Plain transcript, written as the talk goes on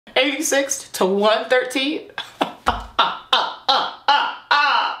86 to 113.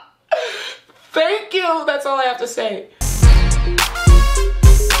 Thank you. That's all I have to say.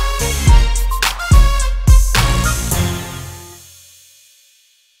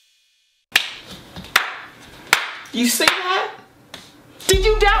 You see that? Did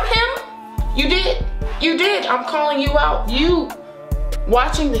you doubt him? You did. You did. I'm calling you out. You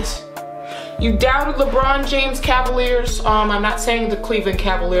watching this. You doubted LeBron James Cavaliers. I'm not saying the Cleveland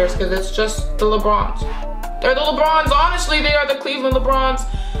Cavaliers because it's just the LeBrons. They're the LeBrons. Honestly, they are the Cleveland LeBrons.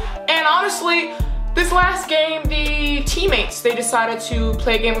 And honestly, this last game, the teammates, they decided to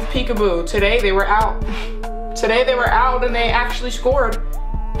play a game of peekaboo. Today, they were out. Today, they were out and they actually scored.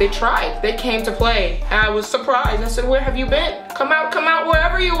 They tried. They came to play. I was surprised. I said, where have you been? Come out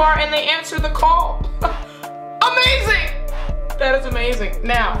wherever you are. And they answered the call. Amazing. That is amazing.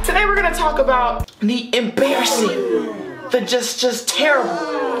 Now, today we're going to talk about the embarrassing, the just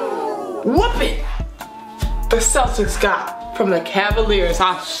terrible whooping the Celtics got from the Cavaliers.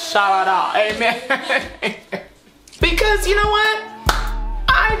 Shout out. Amen. Because you know what?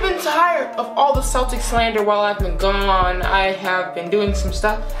 I've been tired of all the Celtics slander while I've been gone. I have been doing some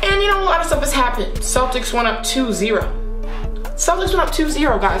stuff. And you know, a lot of stuff has happened. Celtics went up 2-0. Celtics went up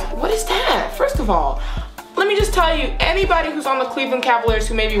 2-0, guys. What is that? First of all, let me just tell you, anybody who's on the Cleveland Cavaliers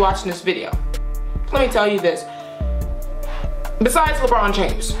who may be watching this video, let me tell you this. Besides LeBron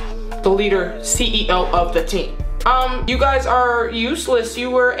James, the leader, CEO of the team, you guys are useless.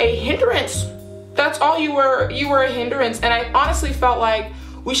 You were a hindrance. That's all you were. You were a hindrance. And I honestly felt like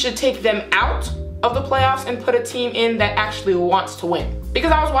we should take them out of the playoffs and put a team in that actually wants to win.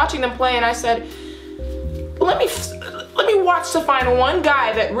 Because I was watching them play and I said, let me watch to find one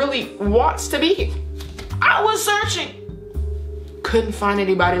guy that really wants to be here. I was searching. Couldn't find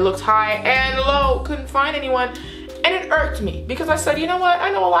anybody. Looked high and low. Couldn't find anyone. And it irked me because I said, you know what? I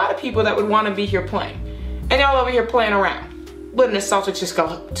know a lot of people that would want to be here playing. And y'all over here playing around. Letting the Celtics just go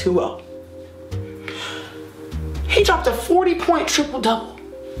up 2-0. He dropped a 40-point triple-double.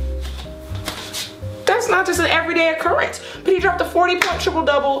 That's not just an everyday occurrence. But he dropped a 40-point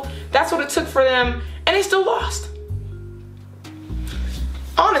triple-double. That's what it took for them. And they still lost.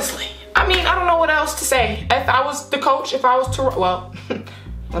 Honestly. I mean, I don't know what else to say. If I was the coach, if I was to, well,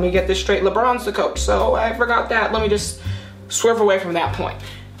 let me get this straight. LeBron's the coach, so I forgot that. Let me just swerve away from that point.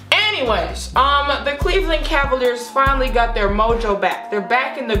 Anyways, the Cleveland Cavaliers finally got their mojo back. They're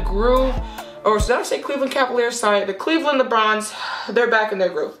back in the groove. Or did I say Cleveland Cavaliers? Sorry, the Cleveland LeBrons, they're back in their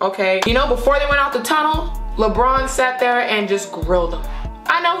groove, okay? You know, before they went out the tunnel, LeBron sat there and just grilled them.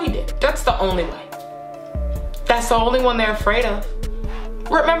 I know he did. That's the only way. That's the only one they're afraid of.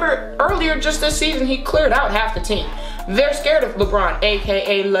 Remember, earlier just this season, he cleared out half the team. They're scared of LeBron,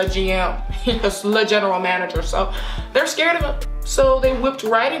 aka Le GM. He's Le General Manager, so they're scared of him. So they whipped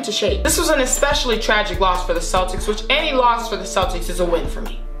right into shape. This was an especially tragic loss for the Celtics, which any loss for the Celtics is a win for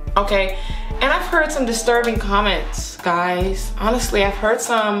me, okay? And I've heard some disturbing comments, guys. Honestly, I've heard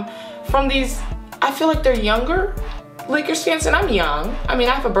some from these, I feel like they're younger Lakers fans, and I'm young. I mean,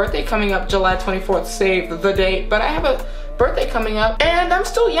 I have a birthday coming up July 24th, save the date, but I have a birthday coming up, and I'm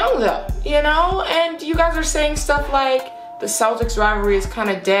still young though, you know? And you guys are saying stuff like the Celtics rivalry is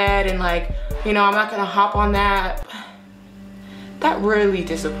kind of dead, and like, you know, I'm not gonna hop on that. That really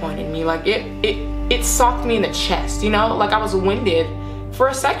disappointed me. Like, it socked me in the chest, you know? Like, I was winded for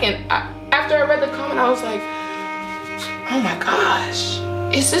a second. After I read the comment, I was like, oh my gosh,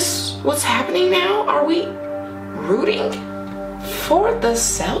 is this what's happening now? Are we rooting for the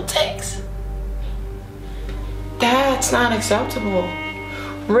Celtics? That's not acceptable.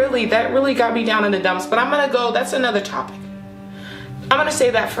 Really, that really got me down in the dumps, but I'm gonna go, that's another topic. I'm gonna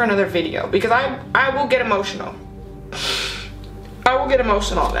save that for another video because I will get emotional. I will get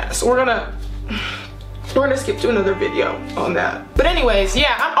emotional on that. So we're gonna skip to another video on that. But anyways,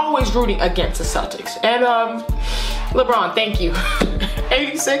 yeah, I'm always rooting against the Celtics. And LeBron, thank you.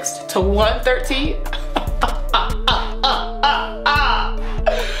 86 to 113.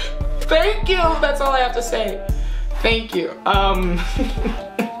 Thank you. That's all I have to say. Thank you. Now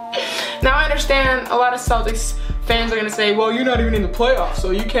I understand a lot of Celtics fans are gonna say, well, you're not even in the playoffs, so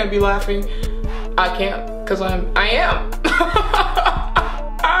you can't be laughing. I can't, because I am.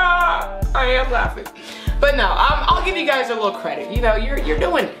 I am laughing. But no, I'll give you guys a little credit. You know, you're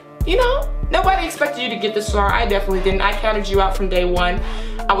doing it. You know, nobody expected you to get this far. I definitely didn't. I counted you out from day one.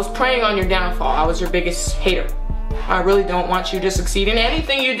 I was preying on your downfall. I was your biggest hater. I really don't want you to succeed in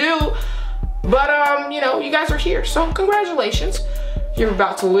anything you do. But, you know, you guys are here. So congratulations. You're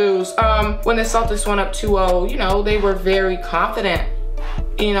about to lose. When the Celtics went up 2-0, you know, they were very confident.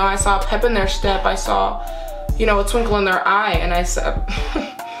 You know, I saw pep in their step. I saw, you know, a twinkle in their eye. And I said,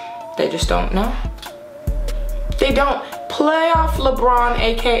 They just don't know. They don't. Playoff LeBron,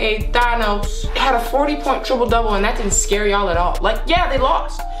 aka Thanos, had a 40-point triple-double, and that didn't scare y'all at all. Like, yeah, they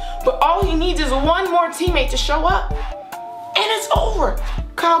lost, but all he needs is one more teammate to show up, and it's over.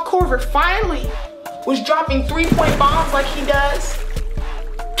 Kyle Korver finally was dropping 3-point bombs like he does.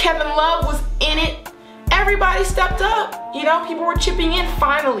 Kevin Love was in it. Everybody stepped up. You know, people were chipping in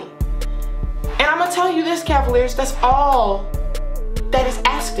finally. And I'm gonna tell you this, Cavaliers, that's all that is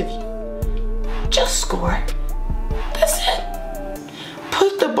asked of you. Just score. That's it.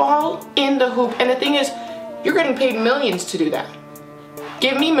 Put the ball in the hoop. And the thing is, you're getting paid millions to do that.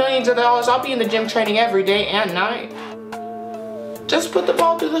 Give me millions of dollars. I'll be in the gym training every day and night. Just put the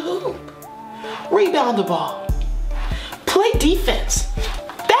ball through the hoop. Rebound the ball. Play defense.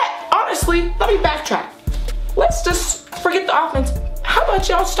 That, honestly, let me backtrack. Let's just forget the offense. How about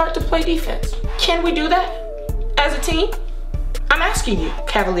y'all start to play defense? Can we do that as a team? I'm asking you,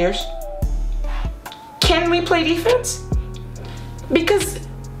 Cavaliers. Can we play defense? Because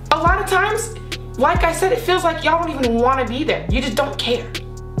a lot of times, like I said, it feels like y'all don't even want to be there. You just don't care.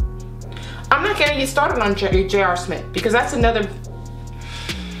 I'm not gonna get started on J.R. Smith because that's another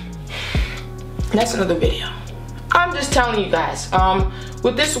video. I'm just telling you guys,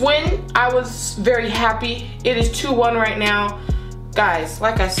 with this win, I was very happy. It is 2-1 right now. Guys,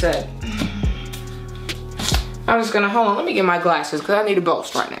 like I said, I'm just gonna, hold on, let me get my glasses because I need a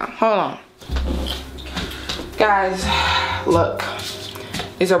boast right now. Hold on. Guys, look,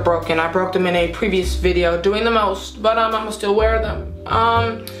 these are broken. I broke them in a previous video doing the most, but I'm gonna still wear them.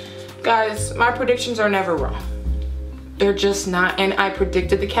 Guys, my predictions are never wrong. They're just not, and I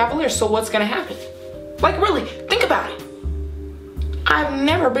predicted the Cavaliers, so what's gonna happen? Like, really, think about it. I've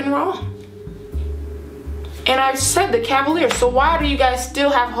never been wrong. And I've said the Cavaliers, so why do you guys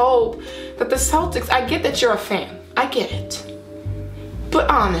still have hope that the Celtics, I get that you're a fan, I get it. But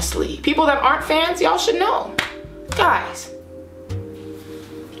honestly, people that aren't fans, y'all should know. Guys,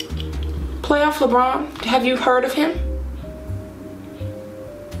 playoff LeBron, have you heard of him?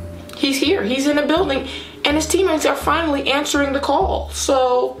 He's here, he's in the building, and his teammates are finally answering the call.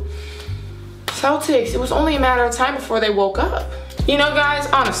 So, Celtics, it was only a matter of time before they woke up. You know, guys,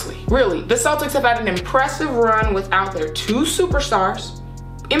 honestly, really, the Celtics have had an impressive run without their two superstars.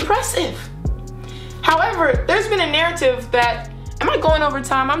 Impressive. However, there's been a narrative that, am I going over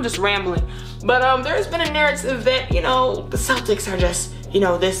time? I'm just rambling. But there's been a narrative that, you know, the Celtics are just, you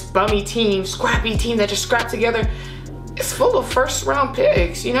know, this bummy team, scrappy team that just scrapped together. It's full of first-round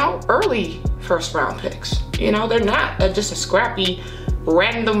picks, you know, early first-round picks. You know, they're not just a scrappy,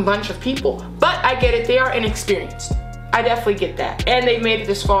 random bunch of people. But I get it, they are inexperienced. I definitely get that. And they've made it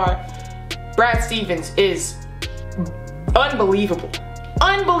this far. Brad Stevens is unbelievable.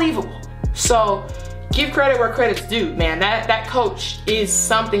 Unbelievable. So, give credit where credit's due, man. That coach is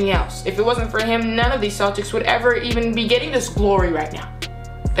something else. If it wasn't for him, none of these Celtics would ever even be getting this glory right now.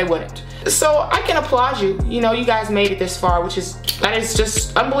 They wouldn't. So I can applaud you. You know, you guys made it this far, that is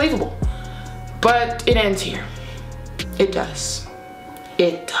just unbelievable. But it ends here. It does.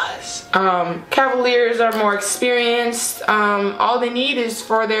 It does. Cavaliers are more experienced. All they need is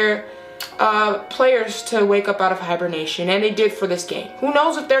for their players to wake up out of hibernation, and they did for this game. Who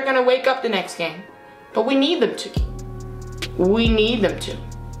knows if they're gonna wake up the next game? But we need them to. We need them to.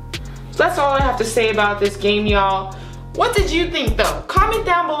 So that's all I have to say about this game, y'all. What did you think, though? Comment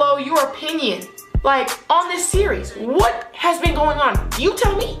down below your opinion, like, on this series. What has been going on? You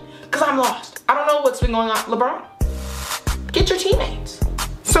tell me, because I'm lost. I don't know what's been going on. LeBron, get your teammates.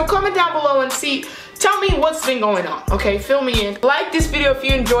 So comment down below and tell me what's been going on, okay? Fill me in. Like this video if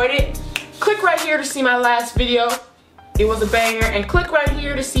you enjoyed it. Click right here to see my last video. It was a banger. And click right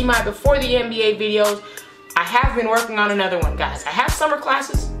here to see my before the NBA videos. I have been working on another one, guys. I have a summer class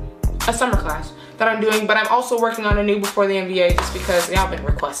that I'm doing, but I'm also working on a new before the NBA just because y'all been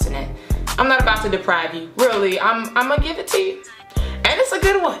requesting it. I'm not about to deprive you. Really, I'm gonna give it to you. And it's a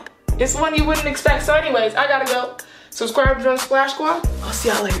good one. It's one you wouldn't expect. So anyways, I gotta go. Subscribe to join the Splash Squad. I'll see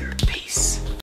y'all later.